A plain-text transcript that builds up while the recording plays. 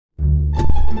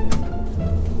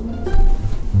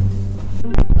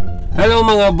Hello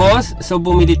mga boss! So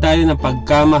bumili tayo ng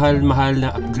pagkamahal-mahal na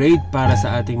upgrade para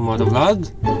sa ating motovlog.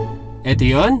 Ito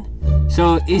yun.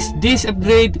 So is this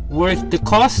upgrade worth the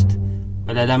cost?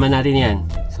 Malalaman natin yan.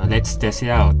 So let's test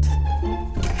it out.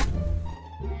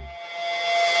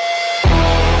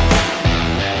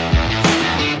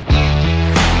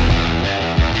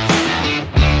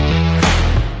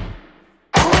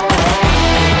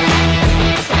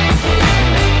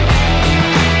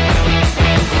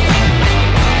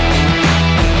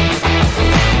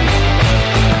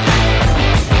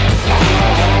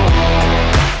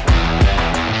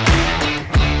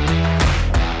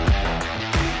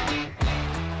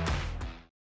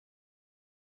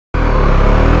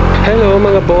 Hello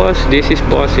mga boss, this is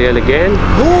BossTL again,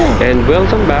 and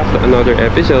welcome back to another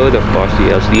episode of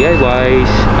BossTL's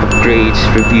DIYs, upgrades,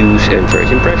 reviews, and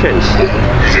first impressions.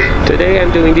 Today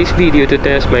I'm doing this video to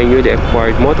test my newly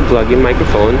acquired motovlogging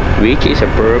microphone, which is a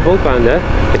Purple Panda.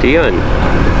 Ito yun.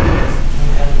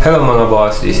 Hello mga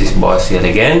boss, this is BossTL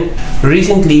again.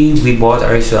 Recently, we bought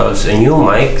ourselves a new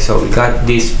mic, so we got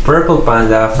this Purple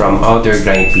Panda from Outer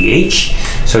Grind PH.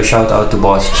 So shout out to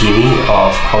Boss Jimmy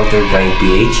of Outer Grind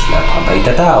PH. Napakabait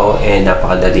na tao and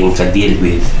napakadaling ka-deal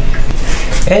with.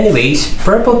 Anyways,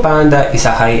 Purple Panda is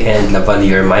a high-end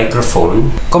lavalier microphone,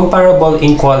 comparable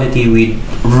in quality with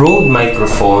Rode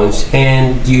microphones,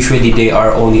 and usually they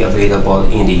are only available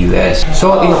in the US.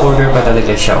 So in-order pa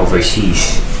talaga siya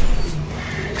overseas.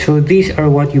 So these are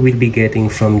what you will be getting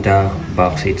from the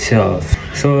box itself.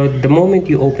 So the moment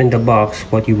you open the box,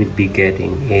 what you will be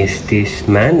getting is this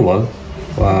manual,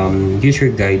 user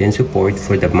guide and support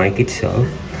for the mic itself.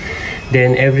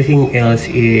 Then everything else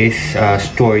is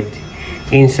stored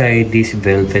inside this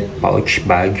velvet pouch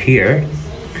bag here.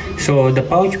 So the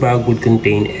pouch bag would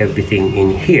contain everything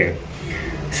in here.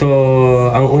 So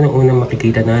ang unang-unang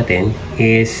makikita natin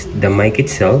is the mic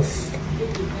itself,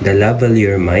 the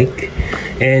lavalier mic.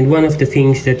 And one of the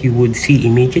things that you would see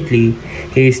immediately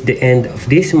is the end of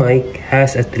this mic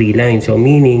has a 3 line, so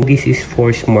meaning this is for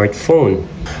smartphone.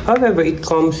 However, it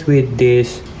comes with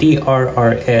this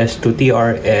TRRS to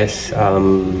TRS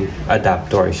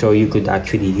adapter, so you could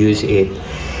actually use it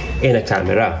in a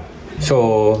camera.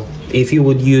 So if you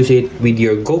would use it with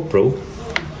your GoPro,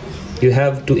 you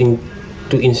have to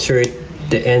insert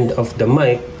the end of the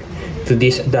mic to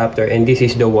this adapter, and this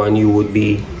is the one you would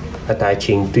be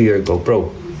attaching to your GoPro.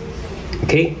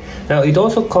 Okay, now it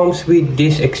also comes with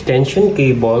this extension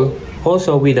cable,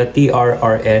 also with a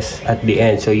TRRS at the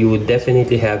end, so you would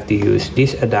definitely have to use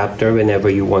this adapter whenever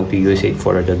you want to use it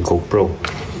for the GoPro.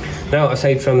 Now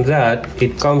aside from that,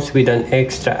 it comes with an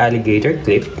extra alligator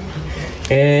clip,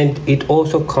 and it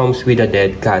also comes with a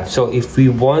dead cat. So if we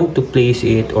want to place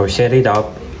it or set it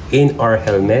up in our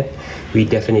helmet, we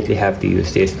definitely have to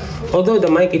use this. Although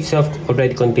the mic itself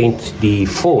already contains the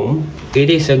foam, it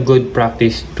is a good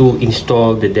practice to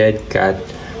install the dead cat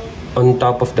on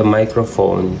top of the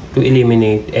microphone to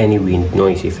eliminate any wind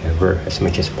noise, if ever, as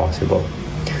much as possible.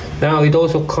 Now it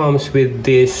also comes with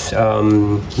this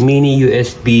mini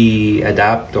USB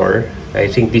adapter. I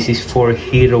think this is for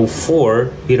Hero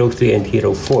 4, Hero 3 and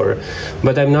Hero 4,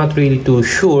 but I'm not really too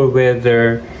sure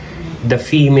whether the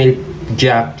female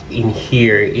jack in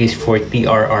here is for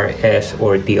TRRS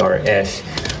or TRS.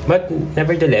 But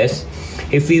nevertheless,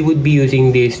 if we would be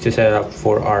using this to set up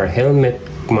for our helmet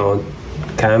mount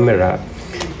camera,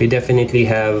 we definitely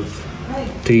have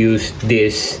to use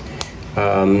this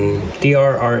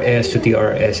TRRS to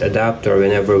TRS adapter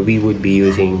whenever we would be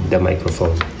using the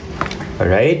microphone.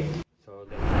 Alright?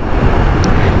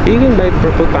 You can buy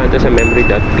Purple Panda sa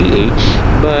memory.ph,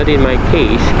 but in my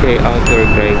case, kay Outer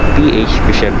Grind PH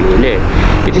ko siya binili.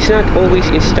 It is not always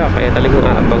in stock, kaya talagang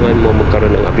aabangan mo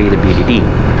magkaroon ng availability.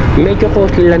 Medyo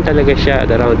costly lang talaga siya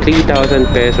at around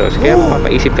 3,000 pesos, kaya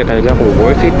mapapaisip ka talaga kung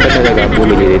worth it ba talaga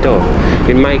bumili nito.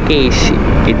 In my case,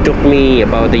 it took me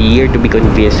about a year to be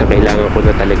convinced na kailangan ko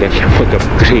na talaga siya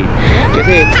mag-upgrade.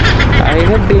 Kasi I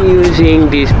have been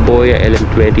using this BOYA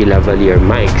LM20 lavalier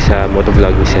mic sa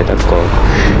motovlogging setup ko.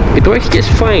 It works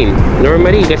just fine.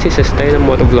 Normally, kasi sa style ng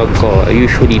motovlog ko, I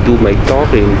usually do my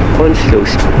talking on slow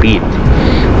speed.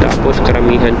 Tapos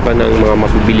karamihan pa ng mga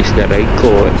mabibilis na ride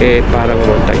ko, parang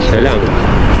montage na lang.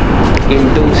 In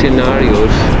those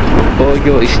scenarios,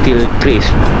 audio is still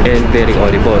crisp and very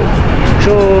audible.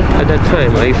 So, at that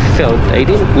time, I felt I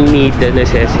didn't need the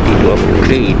necessity to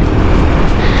upgrade.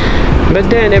 But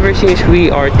then, ever since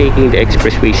we are taking the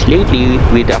expressways lately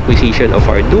with the acquisition of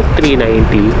our Duke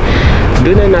 390,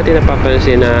 doon na natin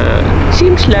napapansin na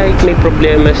seems like may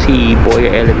problema si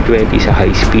BOYA LM20 sa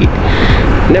high speed.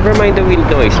 Never mind the wind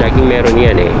noise, laging meron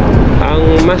yan eh. Ang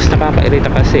Ang mas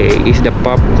nakakairita kasi is the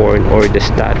popcorn or the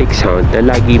static sound na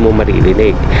lagi mo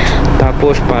maririnig.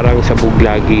 Tapos parang sabog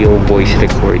lagi yung voice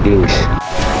recordings.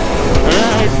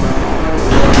 Alright!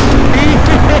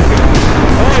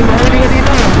 Oy, mahuli ka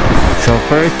dito! So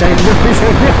first time mo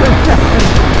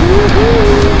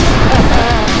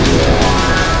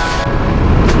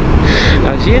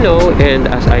As you know, and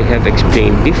as I have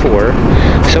explained before,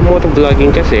 sa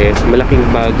motovlogging kasi, malaking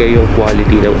bagay yung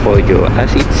quality ng audio as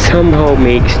it somehow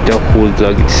makes the whole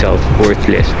vlog itself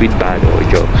worthless with bad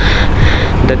audio.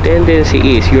 The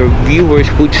tendency is your viewers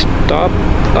would stop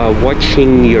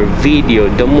watching your video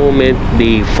the moment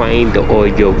they find the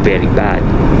audio very bad.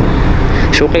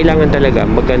 So, kailangan talaga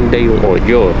maganda yung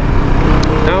audio.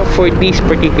 Now, for this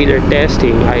particular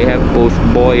testing, I have both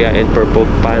BOYA and Purple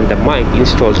Panda mic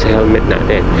installed sa helmet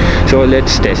natin. So,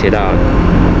 let's test it out.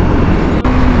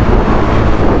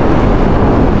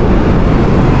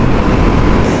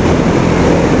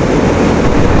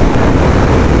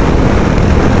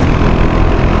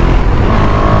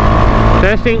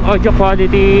 Testing audio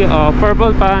quality of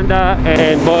Purple Panda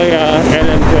and BOYA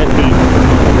LM20.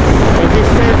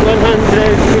 Consistent 100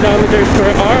 kilometers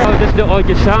per hour. How does the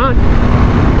audio sound?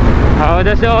 How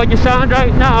does the audio sound right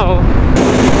now?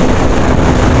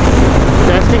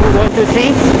 Testing 1, 2, 3.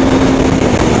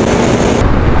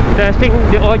 Testing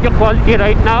the audio quality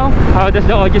right now. How does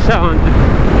the audio sound?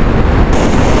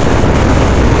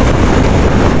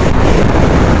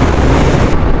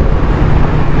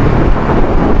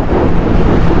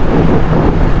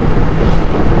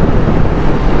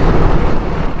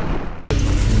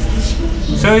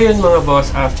 So yun mga boss,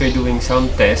 after doing some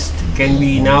tests, can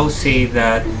we now say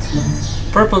that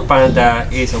Purple Panda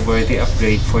is a worthy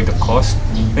upgrade for the cost?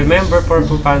 Remember,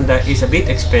 Purple Panda is a bit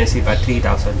expensive at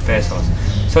 3,000 pesos.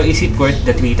 So is it worth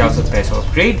the 3,000 peso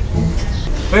upgrade?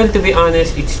 Well, to be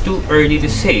honest, it's too early to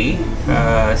say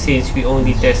since we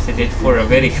only tested it for a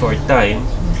very short time.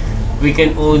 We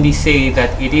can only say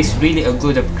that it is really a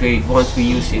good upgrade once we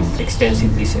use it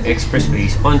extensively sa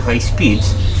expressways on high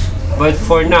speeds. But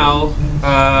for now,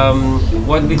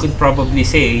 what we could probably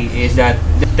say is that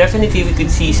definitely we could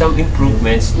see some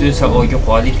improvements dun sa audio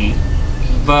quality.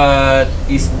 But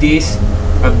is this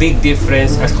a big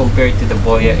difference as compared to the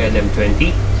BOYA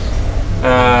LM20?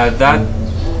 That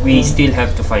we still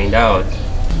have to find out.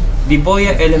 The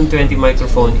BOYA LM20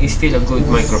 microphone is still a good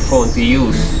microphone to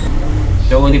use.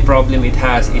 The only problem it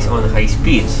has is on high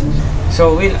speeds.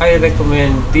 So will I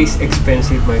recommend this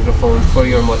expensive microphone for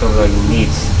your motovlogging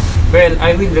needs? Well,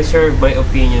 I will reserve my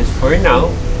opinions for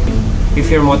now. If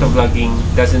your motovlogging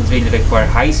doesn't really require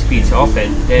high speeds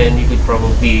often, then you could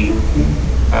probably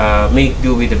make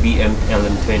do with the BM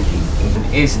LM20.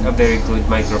 It is a very good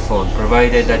microphone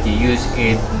provided that you use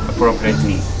it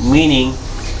appropriately. Meaning,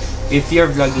 if your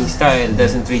vlogging style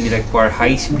doesn't really require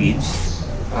high speeds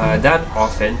that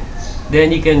often,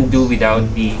 then you can do without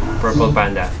the Purple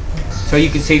Panda. So you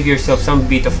could save yourself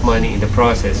some bit of money in the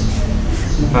process.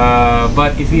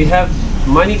 But if you have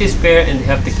money to spare and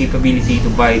have the capability to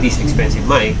buy this expensive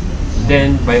mic,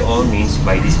 then by all means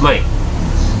buy this mic.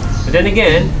 But then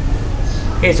again,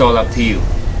 it's all up to you.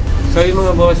 So yung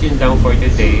mga boss, yun lang for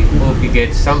today. Hope you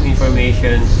get some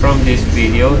information from this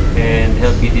video and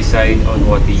help you decide on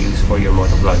what to use for your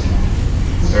motovlogging.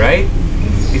 Alright?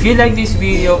 If you like this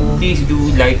video, please do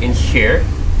like and share.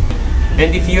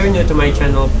 And if you're new to my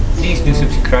channel, please do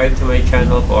subscribe to my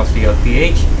channel, BossTL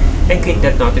PH, and click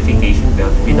that notification bell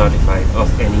to be notified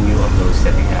of any new uploads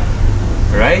that we have.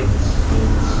 Alright?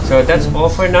 So that's all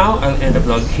for now. I'll end the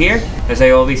vlog here. As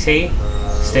I always say,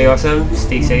 stay awesome,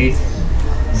 stay safe.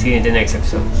 See you in the next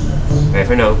episode. Bye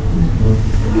for now.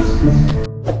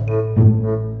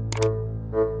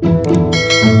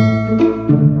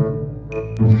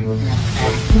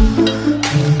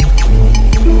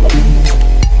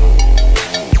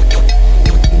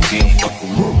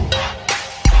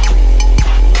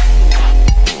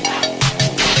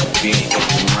 Being